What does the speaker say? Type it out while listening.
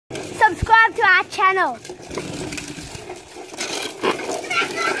subscribe to our channel.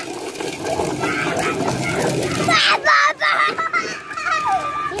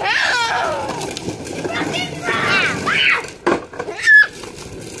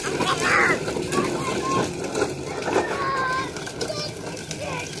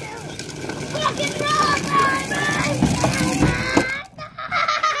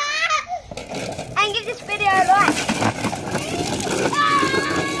 And give this video a like.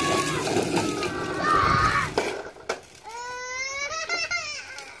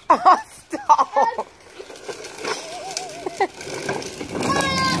 Oh, stop!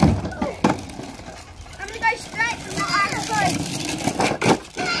 I'm gonna go straight to the microphone.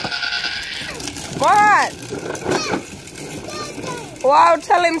 What? Wow,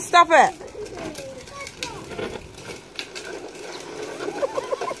 tell him stop it.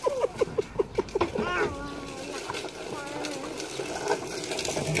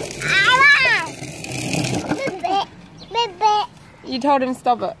 You told him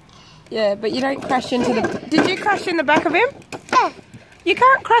stop it. Yeah, but you don't crash into the... Did you crash in the back of him? You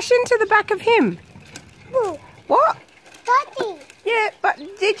can't crash into the back of him. What? Daddy. Yeah, but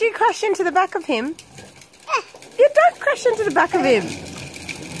did you crash into the back of him? You don't crash into the back of him.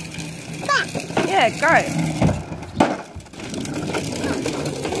 Yeah, go.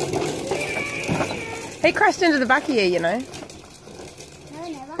 He crashed into the back of you, you know. No,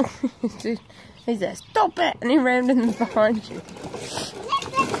 never. He said, stop it! And he rammed in behind you.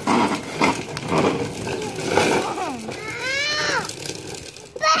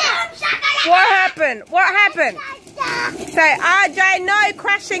 What happened? What happened? Say, RJ, no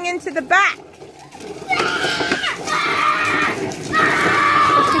crashing into the back.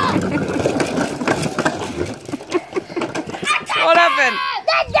 What happened?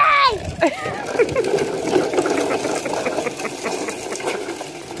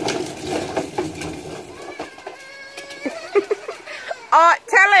 Oh,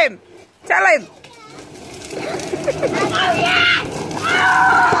 tell him. Tell him.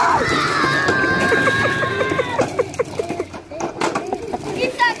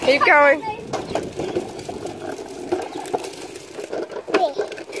 Keep going.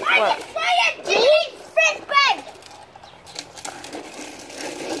 What?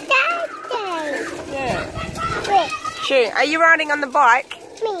 Yeah. Shoot, are you riding on the bike?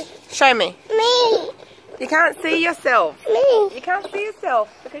 Me. Show me. Me. You can't see yourself. Me. You can't see yourself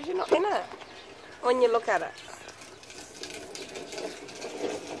because you're not in it when you look at it.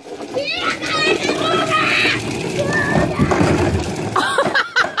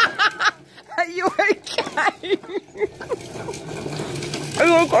 Are you okay? Are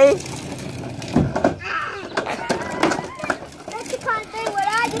you okay? But you can't do what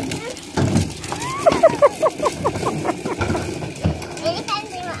I just did. You can't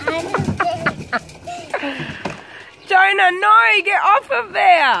do what I just did. Jonah, no, get off of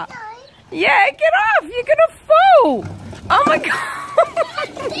there. Yeah, get off. You're going to fall. Oh my God.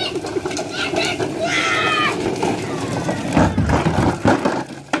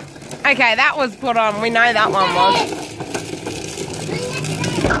 Okay, that was put on. We know that one was.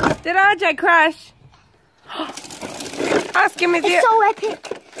 Did RJ crash? Ask him if It's so epic.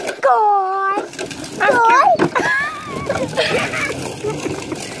 Guys.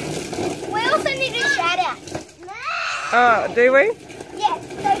 We also need a shout out. Oh, do we? Yes,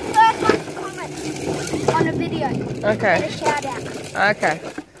 so first one to comment on a video. Okay. Get a shout out. Okay.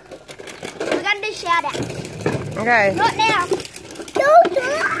 We're going to do shout out. Okay. Not now.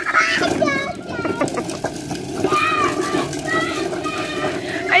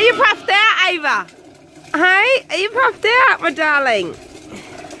 Are you puffed out, Ava? Hey, are you puffed out, my darling?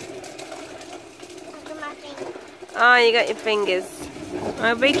 Oh, you got your fingers.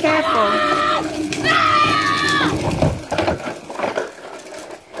 Oh, be careful. Oh.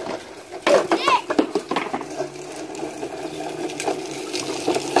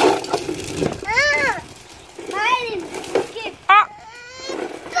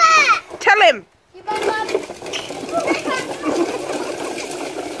 Tell him.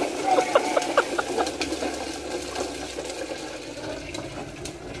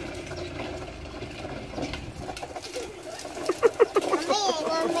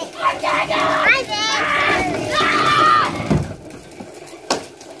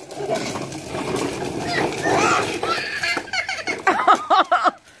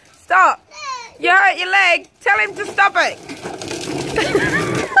 Stop. You hurt your leg. Tell him to stop it.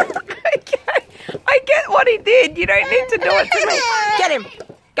 I get what he did. You don't need to do it to me. Get him.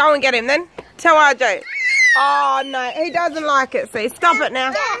 Go and get him then. Tell RJ. Oh, no. He doesn't like it. See, stop it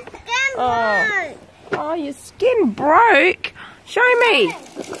now. Oh, your skin broke. Show me.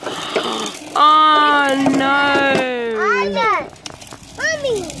 Oh no!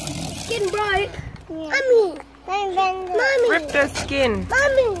 Mommy! Skin broke. Mommy! Mommy! Ripped her skin.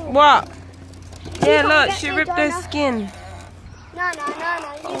 Mommy! What? Yeah, look, she ripped her skin. No.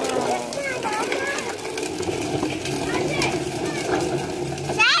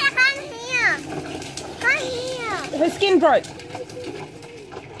 Sarah, come here. Come here. Her skin broke.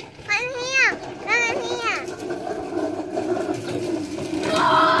 Come here. Come here.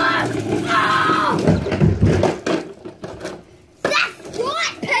 That's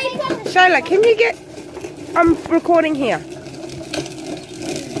what, people. Shayla, can you get... I'm recording here.